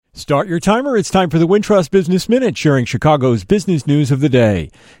Start your timer. It's time for the Wintrust Business Minute, sharing Chicago's business news of the day.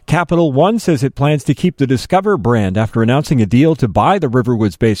 Capital One says it plans to keep the Discover brand after announcing a deal to buy the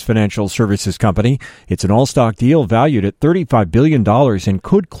Riverwoods-based financial services company. It's an all-stock deal valued at $35 billion and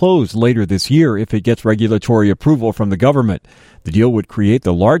could close later this year if it gets regulatory approval from the government. The deal would create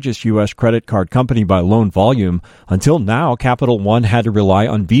the largest U.S. credit card company by loan volume. Until now, Capital One had to rely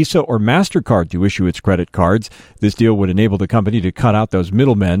on Visa or MasterCard to issue its credit cards. This deal would enable the company to cut out those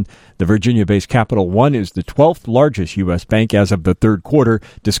middlemen. The Virginia-based Capital One is the 12th largest U.S. bank as of the third quarter.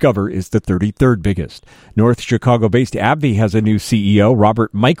 Discover is the 33rd biggest. North Chicago-based AbbVie has a new CEO.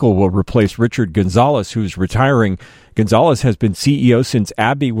 Robert Michael will replace Richard Gonzalez, who's retiring. Gonzalez has been CEO since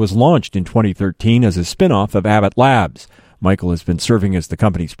AbbVie was launched in 2013 as a spinoff of Abbott Labs. Michael has been serving as the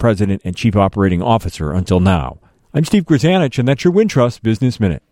company's president and chief operating officer until now. I'm Steve Grzanich, and that's your Wintrust Business Minute.